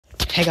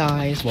Hey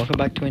guys, welcome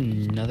back to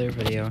another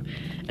video,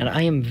 and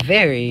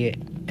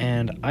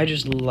I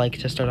just like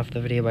to start off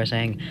the video by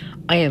saying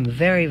I am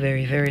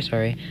very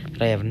sorry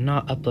that I have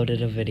not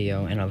uploaded a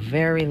video in a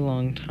very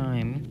long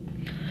time,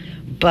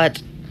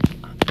 but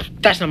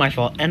that's not my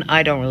fault, and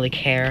I don't really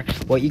care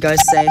what you guys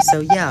say,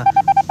 so yeah,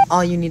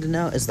 all you need to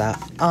know is that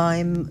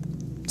I'm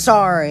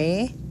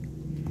sorry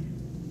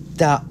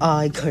that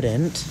I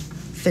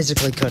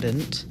physically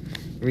couldn't,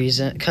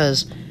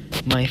 because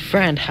my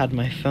friend had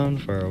my phone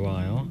for a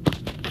while,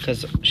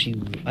 because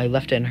I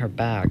left it in her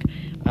bag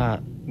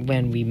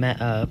when we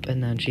met up,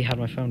 and then she had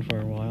my phone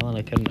for a while, and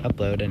I couldn't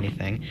upload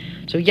anything.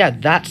 So yeah,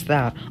 that's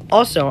that.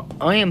 Also,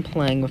 I am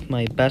playing with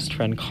my best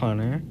friend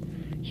Connor.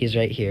 He's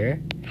right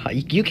here.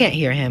 You can't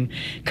hear him,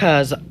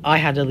 because I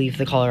had to leave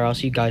the call or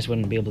else you guys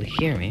wouldn't be able to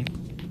hear me.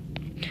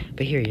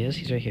 But here he is.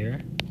 He's right here.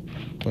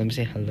 Let me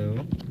say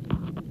hello.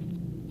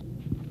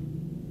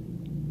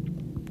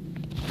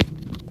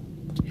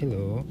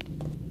 Hello.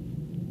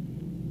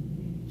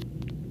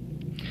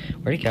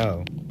 Where'd he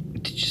go?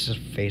 Did he just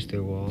phase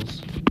through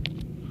walls?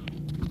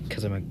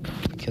 Because I'm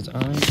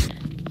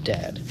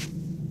dead.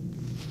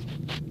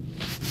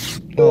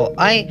 Well,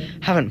 I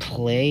haven't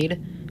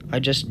played. I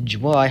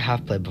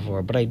have played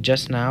before, but I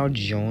just now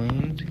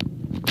joined.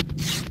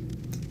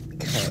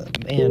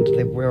 And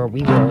we were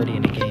already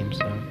in a game,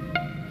 so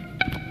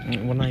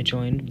when I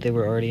joined, they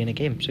were already in a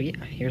game. So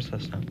yeah, here's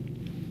this now.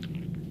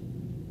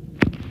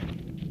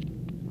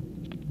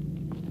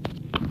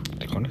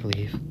 They're gonna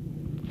leave.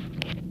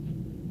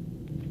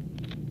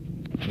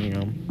 You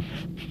know.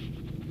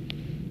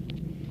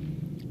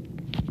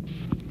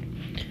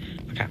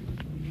 Okay.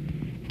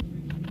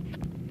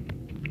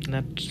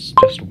 Let's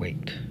just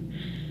wait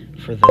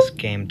for this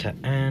game to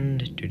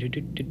end.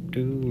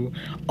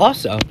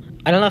 Also,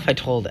 I don't know if I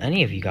told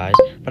any of you guys,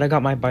 but I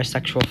got my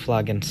bisexual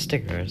flag and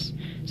stickers,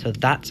 so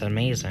that's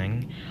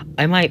amazing.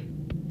 I might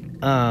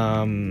put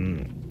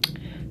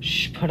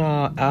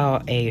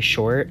out a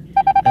short,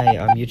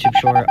 a YouTube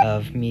short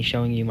of me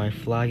showing you my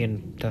flag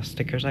and the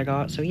stickers I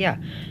got. So yeah,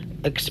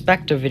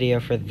 expect a video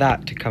for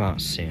that to come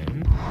out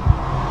soon.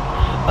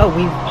 Oh,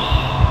 we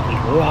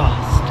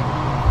lost.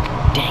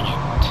 Dang it.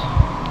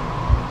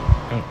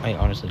 I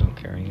honestly don't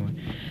care anymore.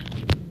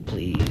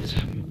 Please.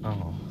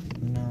 Oh,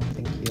 no,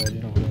 thank you. I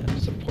don't want to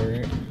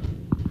support.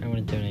 I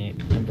want to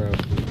donate. I'm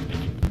broke.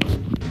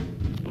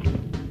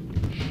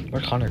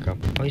 Where'd Connor go?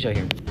 Oh, he's right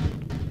here.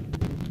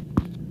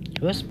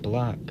 Who has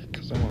black?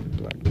 Because I want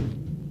black.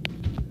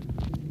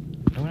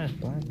 No one has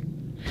black.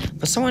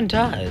 But someone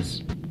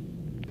does.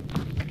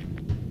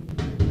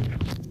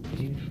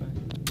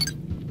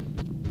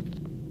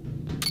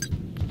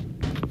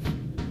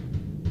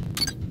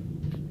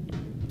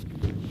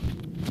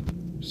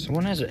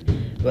 Someone has it.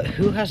 But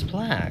who has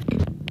black?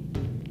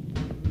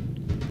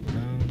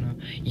 No.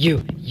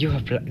 You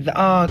have black.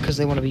 Oh, because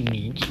they want to be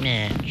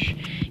match.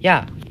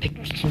 Yeah, pick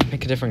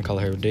a different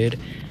color, dude.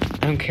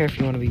 I don't care if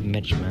you want to be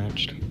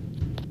matched.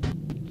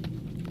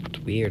 It's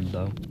weird,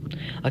 though.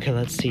 Okay,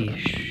 let's see.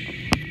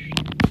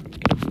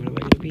 What am I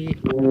gonna be? A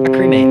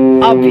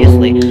crewmate.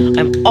 Obviously,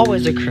 I'm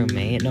always a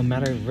crewmate, no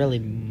matter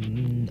really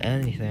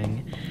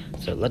anything.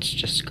 So let's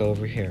just go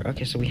over here.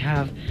 Okay, so we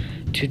have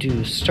to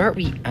do start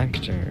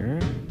reactor.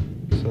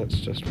 So let's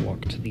just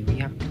walk to the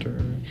reactor.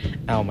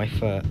 Ow, my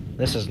foot.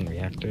 This isn't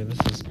reactor. This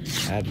is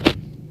admin.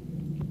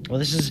 Well,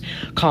 this is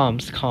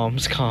comms.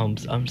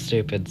 I'm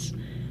stupid.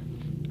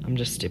 I'm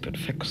just stupid.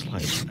 Fix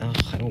lights.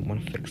 Ugh, I don't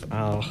want to fix.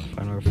 Ugh,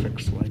 I know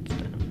fix lights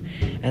now.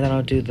 And then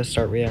I'll do the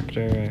start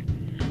reactor.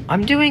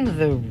 I'm doing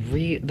the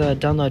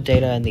download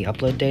data and the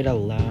upload data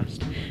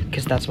last,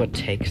 because that's what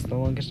takes the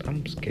longest.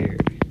 I'm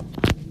scared.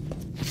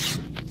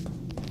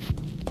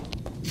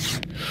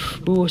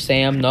 Ooh,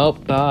 Sam,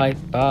 nope, bye,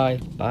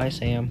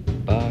 Sam,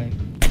 bye.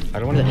 I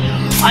don't want to.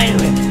 I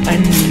knew it. I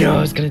knew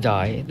I was gonna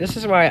die. This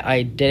is why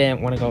I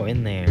didn't want to go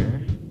in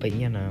there, but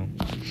you know.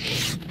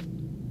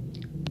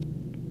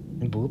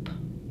 Boop,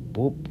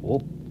 boop,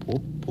 boop,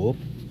 boop, boop,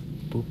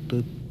 boop,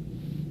 boop,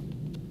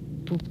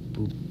 boop,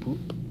 boop, boop.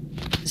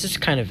 This is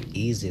kind of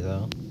easy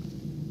though.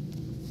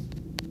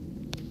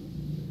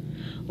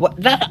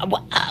 What that?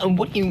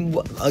 What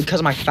you? Because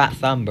of my fat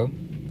thumb, bro.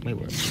 Wait,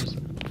 where is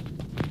that?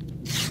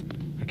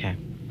 Okay.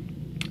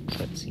 So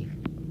let's see.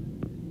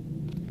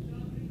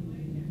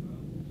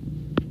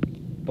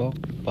 Bop.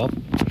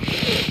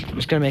 I'm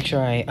just gonna make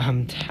sure I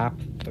tap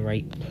the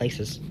right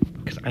places,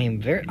 because I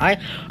am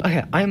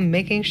I'm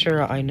making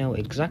sure I know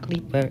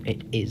exactly where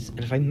it is, and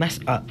if I mess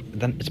up,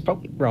 then it's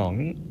probably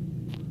wrong.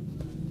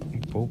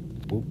 Boop,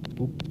 boop,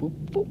 boop, boop,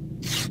 boop.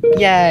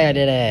 Yeah, I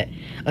did it.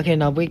 Okay,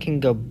 now we can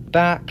go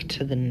back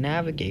to the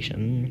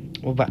navigation.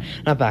 Well,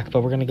 not back,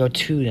 but we're gonna go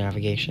to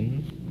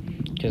navigation,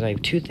 because I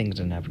have two things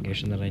in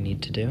navigation that I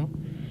need to do.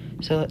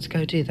 So let's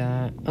go do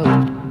that.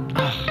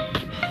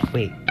 Oh,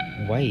 wait,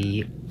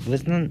 white.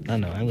 Wasn't? Oh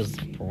no, I was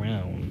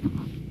brown.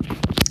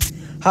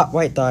 Hot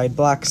white died.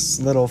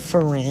 Black's little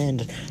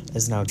friend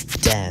is now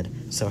dead.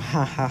 So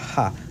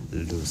ha,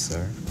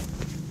 loser.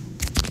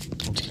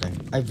 I'm just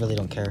kidding. I really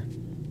don't care.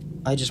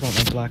 I just want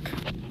my black.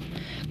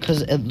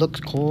 Because it looks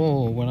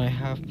cool when I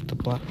have the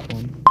black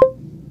one.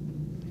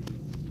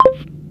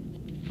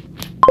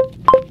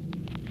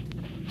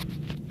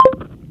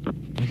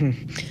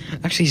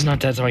 Actually, he's not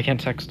dead, so I can't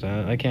text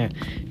it. I can't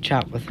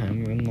chat with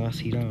him unless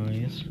he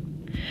dies.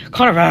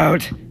 Connor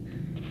out!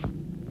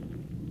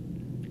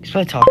 He's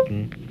probably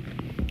talking.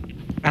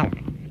 Ow.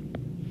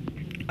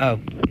 Oh,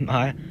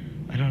 I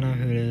don't know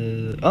who it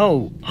is.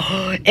 Oh,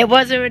 it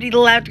was already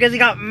left because he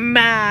got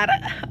mad.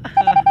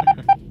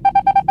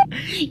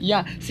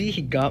 Yeah, see,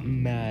 he got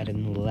mad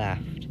and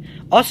left.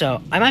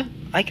 Also,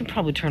 I can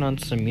probably turn on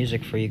some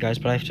music for you guys,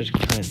 but I have to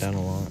turn it down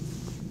a lot.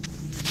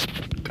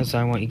 Because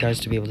I want you guys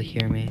to be able to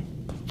hear me.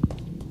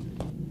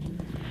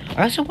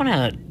 I also want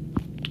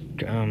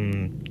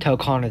to tell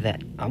Connor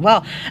that,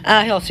 well,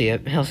 he'll see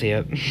it. He'll see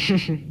it.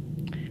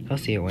 He'll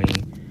see it when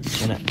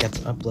it gets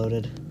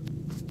uploaded.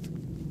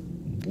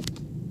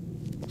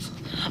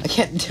 I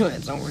can't do it.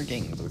 It's not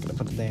working. So we're gonna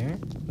put it there.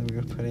 Then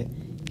we're gonna put it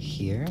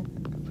here.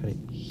 Put it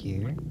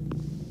here.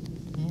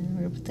 And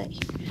we're gonna put that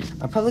here.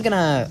 I'm probably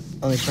gonna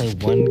only play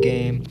one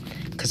game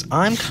because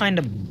I'm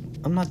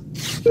not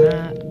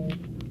that.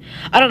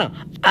 I don't know.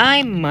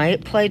 I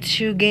might play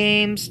 2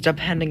 games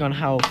depending on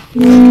how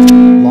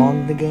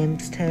long the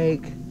games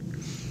take.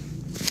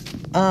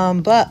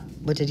 But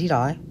did he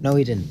die? No,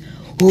 he didn't.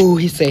 Ooh,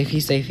 he's safe.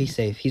 He's safe. He's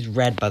safe. He's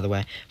red, by the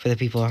way, for the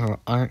people who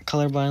aren't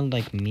colorblind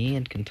like me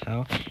and can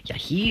tell. Yeah,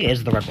 he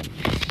is the red one.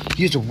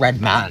 He's a red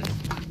man.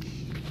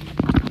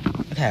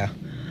 Okay.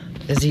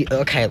 Is he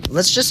okay?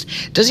 Let's just.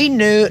 Does he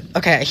know?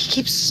 Okay,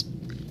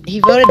 he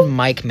voted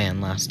Mike Man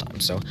last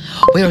time. So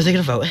wait, are they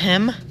gonna vote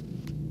him?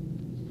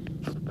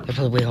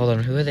 Wait, hold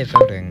on. Who are they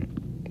voting?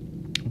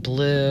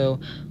 Blue.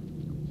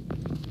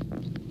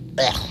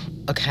 Ugh.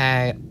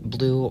 Okay,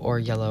 blue or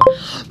yellow.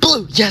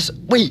 Blue. Yes.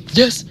 Wait.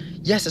 Yes.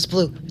 Yes. It's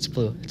blue. It's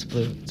blue. It's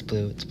blue. It's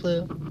blue. It's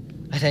blue.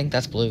 I think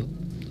that's blue.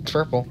 It's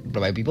purple, but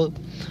it might be blue.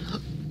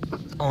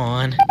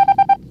 On.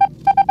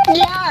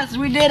 Yes,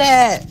 we did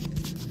it.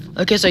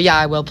 Okay, so yeah,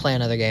 I will play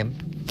another game.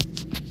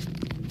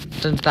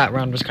 Since that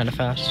round was kind of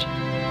fast.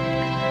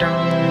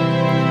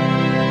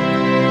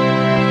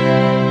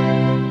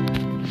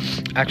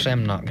 Actually,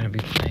 I'm not gonna be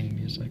playing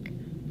music.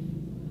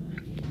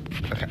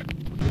 Okay.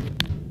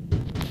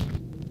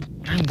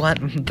 I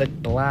want the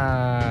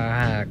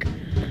black.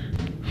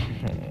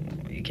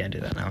 Oh, you can't do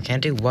that now.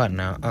 Can't do what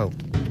now? Oh,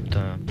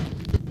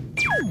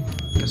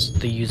 just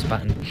the use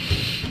button.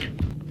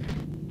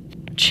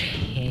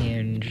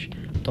 Change.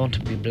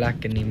 Don't be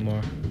black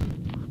anymore.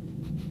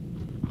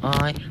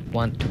 I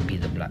want to be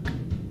the black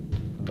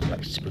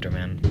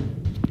Spider-Man.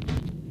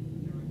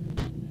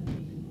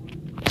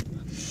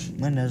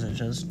 My nose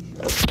itches.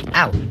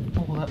 Ow!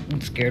 Oh,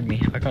 that scared me.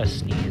 I gotta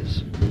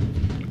sneeze.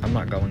 I'm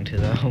not going to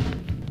though.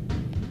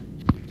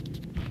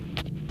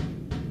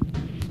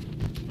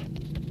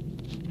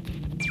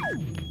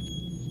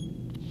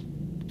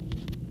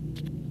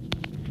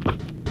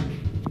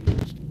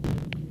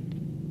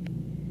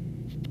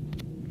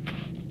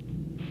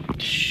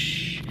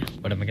 Shh.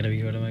 What am I gonna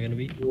be? What am I gonna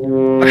be?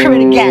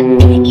 Kermit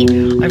again!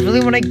 I really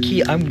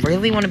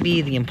want to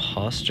be the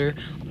imposter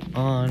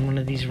on one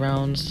of these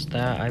rounds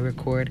that I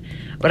record.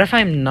 But if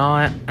I'm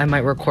not, I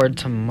might record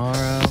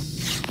tomorrow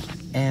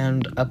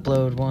and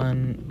upload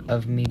one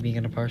of me being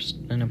an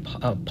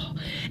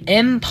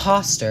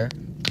imposter.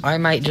 I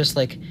might just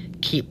like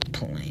keep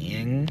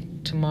playing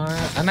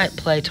tomorrow. I might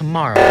play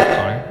tomorrow,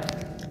 Connor.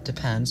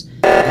 Depends.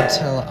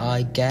 Until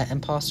I get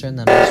imposter and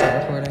then I'll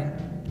start recording.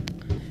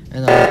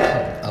 And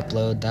then I'll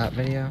upload that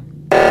video.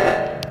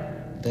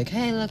 Like,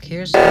 hey, look,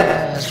 here's me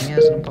as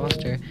an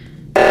imposter.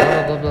 Blah,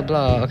 blah, blah, blah,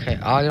 blah. Okay,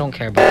 I don't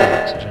care about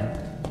the oxygen.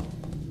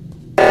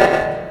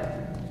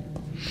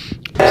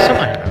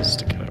 Someone has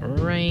to get it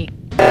right.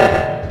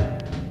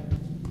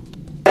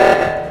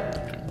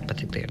 I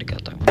think they already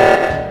got that one.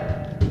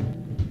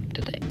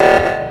 Did they?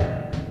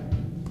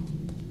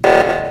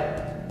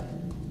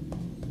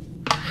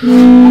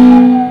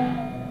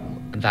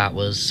 That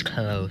was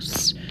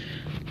close.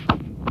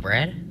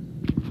 Red?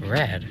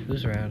 Red?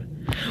 Who's red?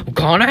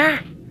 Connor?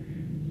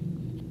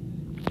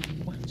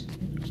 What?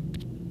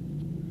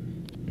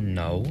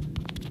 No.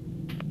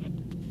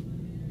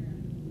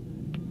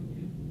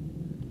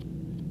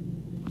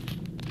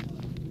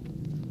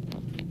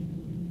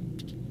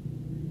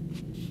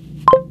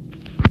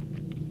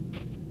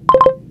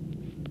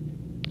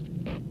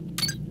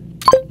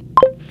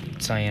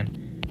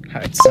 Cyan.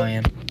 It's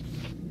cyan.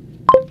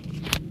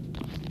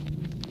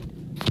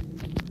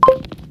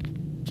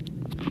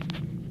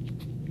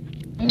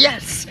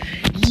 Yes!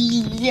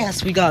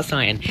 Yes, we got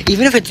cyan.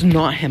 Even if it's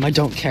not him, I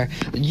don't care.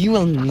 You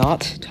will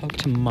not talk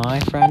to my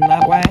friend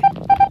that way.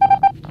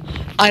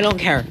 I don't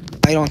care.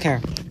 I don't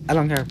care. I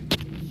don't care.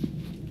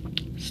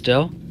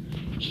 Still,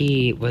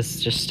 he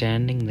was just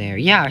standing there.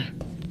 Yeah.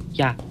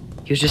 Yeah.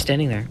 He was just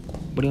standing there.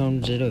 What do you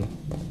want him to do?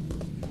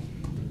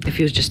 If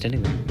he was just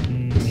standing there.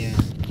 Yeah.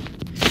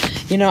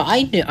 You know,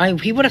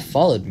 he would have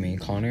followed me.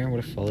 Connor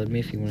would have followed me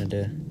if he wanted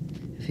to.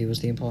 If he was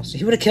the imposter.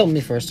 He would have killed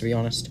me first, to be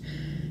honest.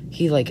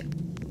 He, like,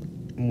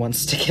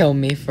 wants to kill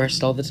me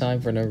first all the time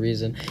for no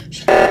reason.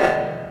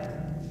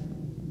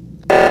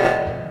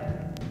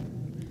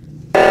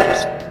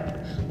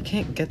 I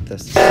can't get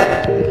this. This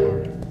is really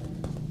hard.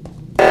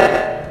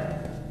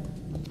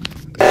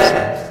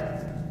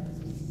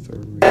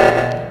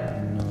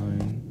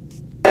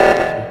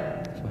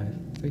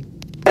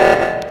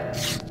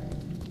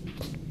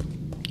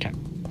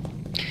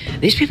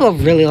 These people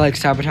really like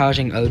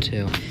sabotaging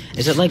O2.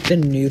 Is it like the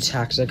new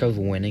tactic of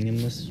winning in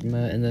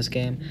this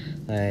game?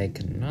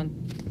 Like, not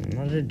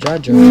a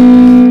judge or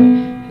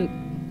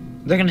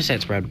they're gonna say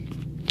it's red.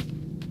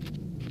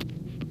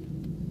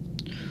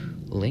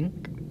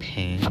 Link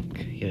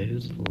pink. Yeah,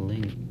 who's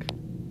Link?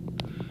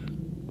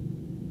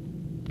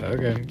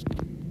 Okay.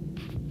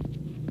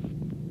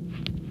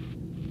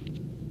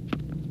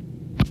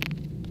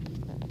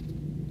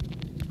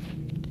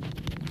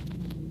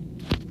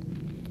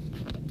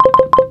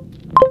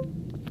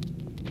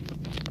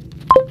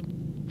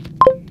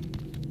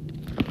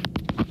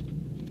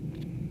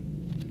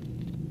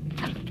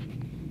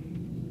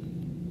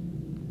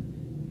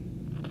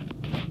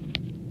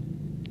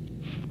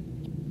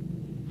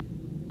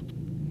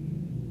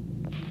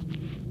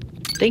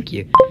 Thank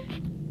you.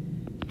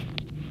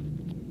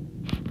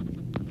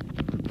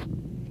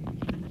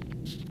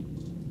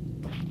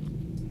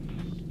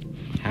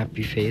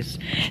 Happy face.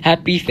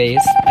 Happy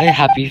face. A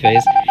happy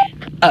face.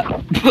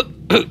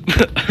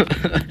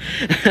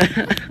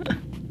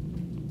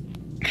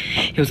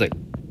 He was like,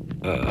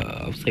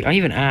 I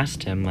even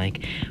asked him,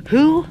 like,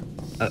 who?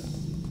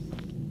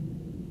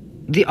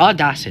 The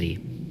audacity.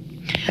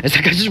 It's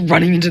like I'm just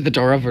running into the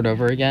door over and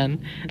over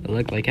again. I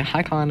look like,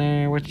 hi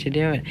Connor, what you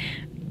doing?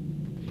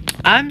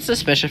 I'm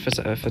suspicious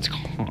if it's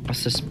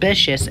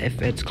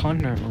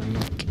Connor or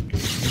not.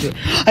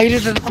 I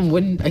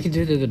can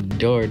do the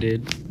door,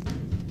 dude.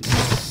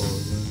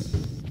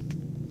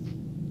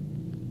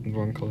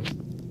 Wrong color.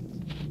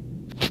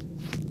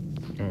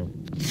 Oh,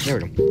 there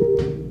we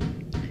go.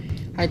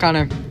 Hi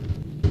Connor.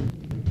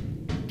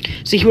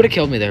 See, he would have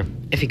killed me there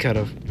if he could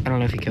have. I don't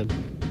know if he could,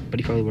 but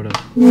he probably would have.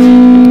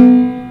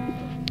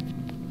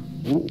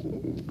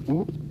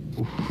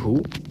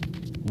 Who?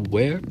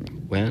 Where?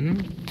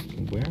 When?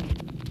 Where?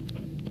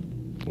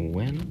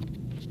 When?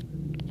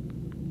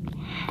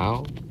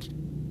 How?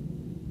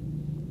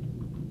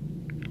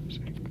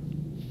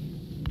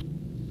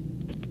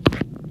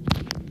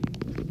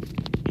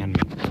 And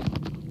me.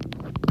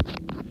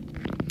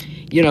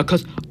 You know,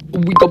 cause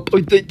we go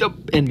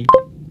and me.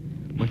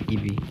 Monkey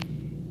V.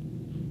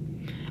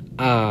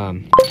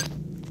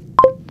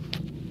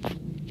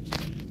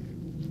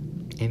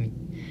 Amy.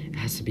 It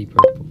has to be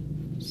purple.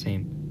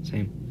 Sam.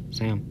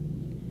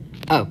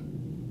 Oh.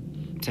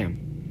 Sam.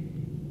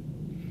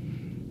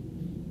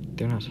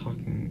 They're not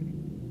talking.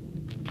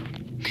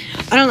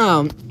 I don't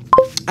know.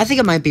 I think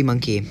it might be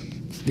Monkey. I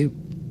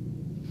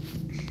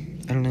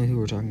don't know who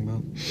we're talking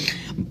about.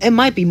 It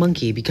might be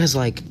Monkey because,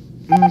 like,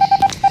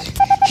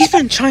 he's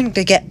been trying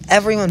to get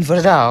everyone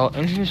voted out,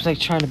 and he's like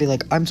trying to be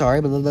like, I'm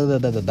sorry, blah blah blah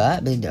blah blah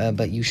blah,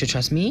 but you should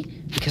trust me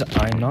because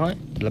I'm not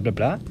blah blah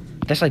blah.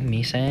 That's like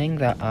me saying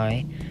that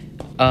I,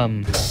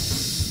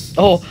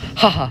 oh,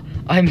 haha,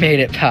 I made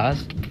it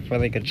past before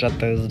they could shut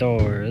those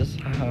doors.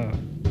 Haha.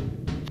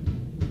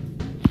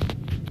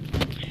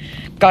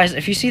 Guys,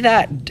 if you see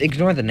that,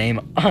 ignore the name.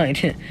 I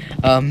did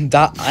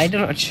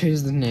not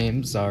choose the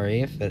name. Sorry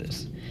if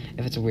it's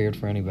weird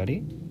for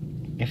anybody.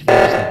 If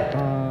they're just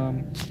like,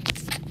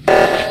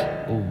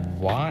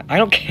 what? I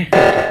don't care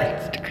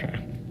about Instagram.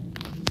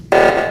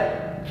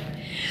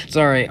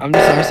 Sorry, I'm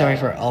so sorry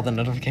for all the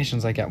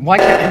notifications I get. Why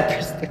can't I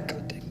press the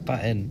goddamn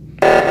button?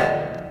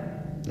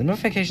 The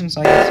notifications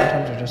I get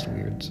sometimes are just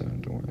weird, so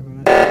don't worry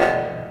about it.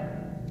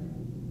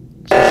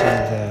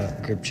 Especially the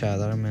group chat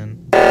that I'm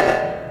in.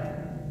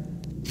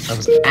 I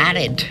was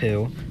added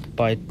to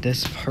by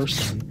this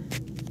person,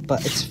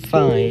 but it's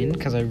fine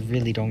because I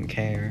really don't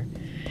care.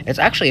 It's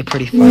actually a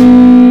pretty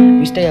fun.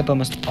 We stay up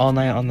almost all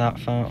night on that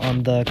phone,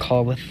 on the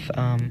call with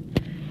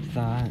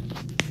that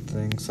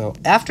thing. So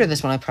after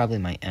this one, I probably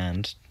might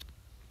end.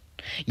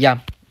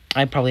 Yeah,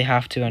 I probably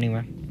have to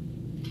anyway.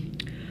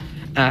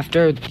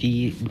 After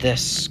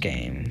this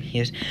game, he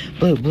is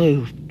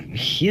blue.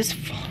 He is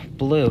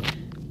blue.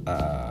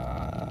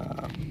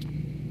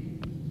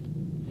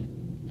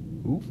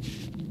 Ooh.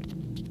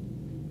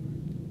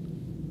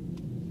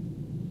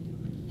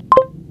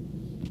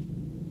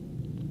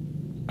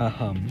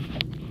 I'm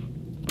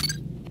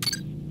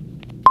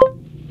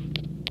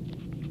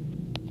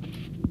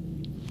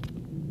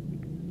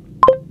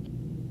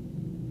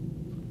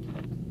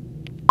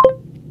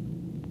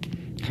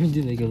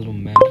doing like a little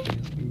mad face.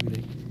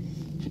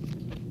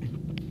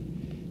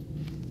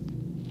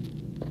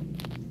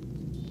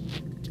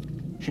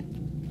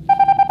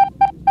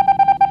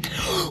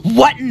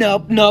 What?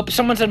 Nope.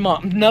 Someone said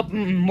mom. Nope.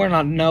 We're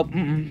not. Nope.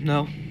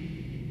 No.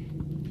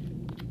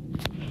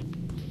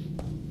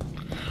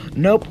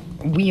 Nope.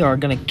 We are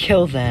gonna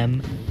kill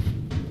them.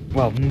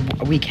 Well,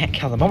 we can't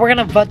kill them, but we're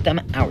gonna vote them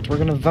out. We're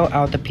gonna vote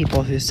out the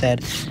people who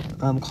said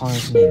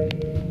Connor's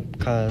name,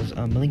 cause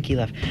Malinky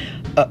left.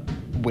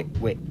 Wait.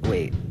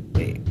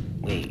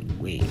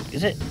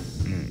 Is it?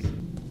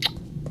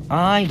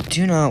 I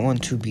do not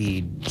want to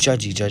be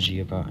judgy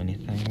about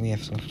anything. We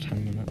have still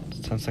 10 minutes,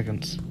 10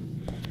 seconds.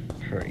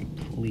 Hurry,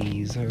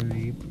 please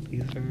hurry,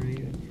 please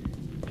hurry.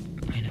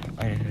 I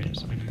know who it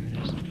is,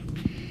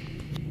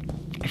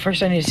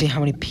 First I need to see how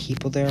many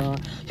people there are.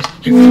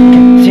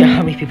 See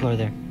how many people are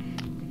there.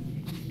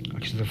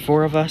 Okay, so there are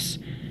 4 of us.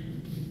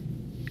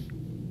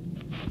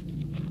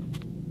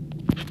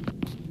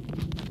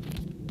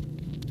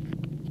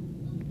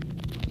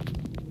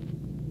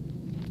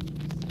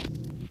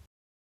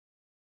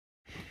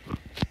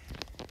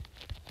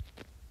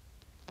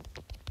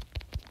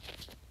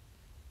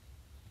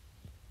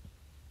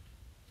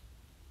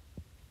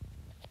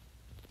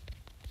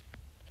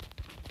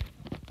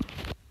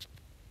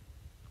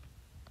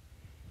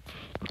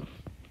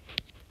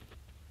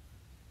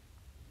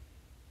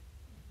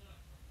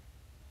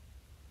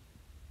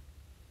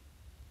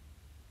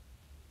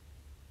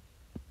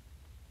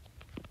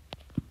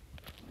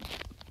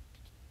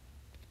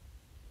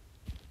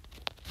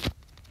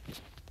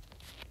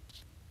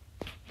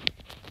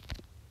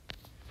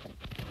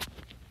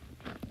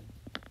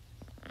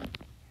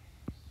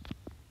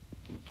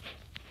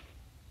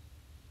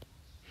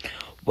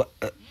 What?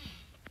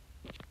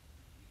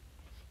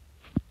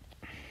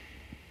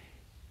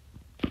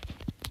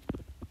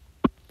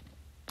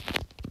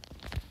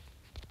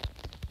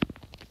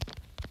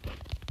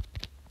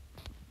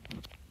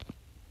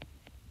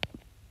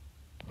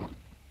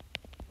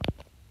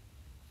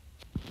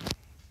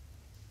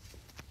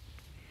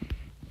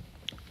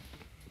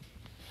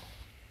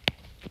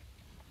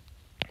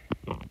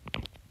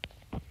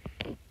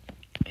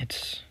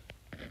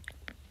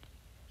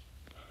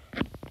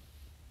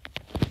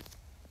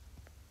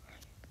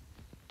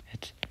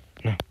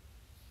 No.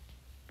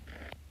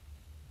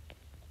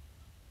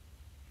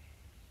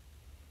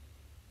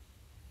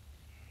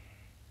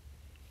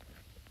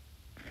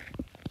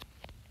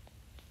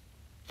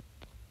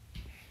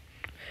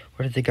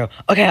 Where did they go?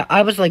 Okay,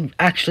 I was like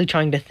actually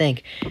trying to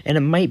think, and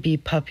it might be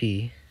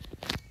Puppy.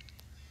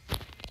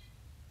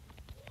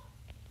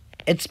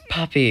 It's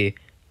Puppy.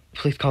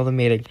 Please call the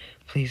meeting.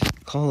 Please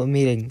call a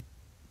meeting.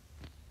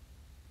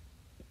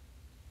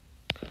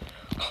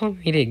 Call a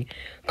meeting.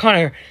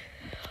 Connor,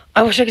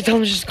 I wish I could tell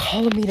him to just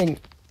call a meeting.